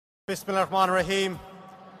Bismillahirrahmanirrahim.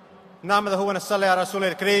 Namaduhu wa nasalli ala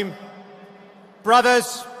Rasulil Kareem.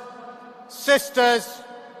 Brothers, sisters,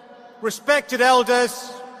 respected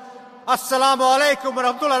elders, Assalamu alaikum wa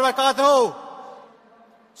rahmatullahi wa barakatuhu.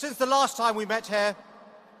 Since the last time we met here,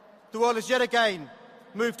 the world has yet again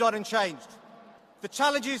moved on and changed. The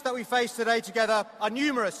challenges that we face today together are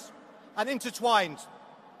numerous and intertwined.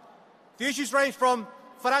 The issues range from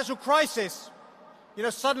financial crisis.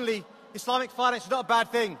 Suddenly Islamic finance is not a bad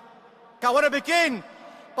thing. I want to begin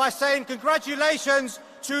by saying congratulations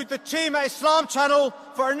to the team at Islam Channel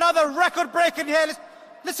for another record-breaking year.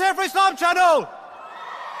 Let's hear it for Islam Channel!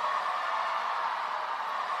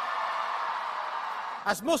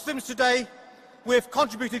 As Muslims today, we have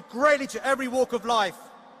contributed greatly to every walk of life,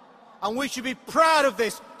 and we should be proud of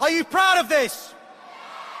this. Are you proud of this?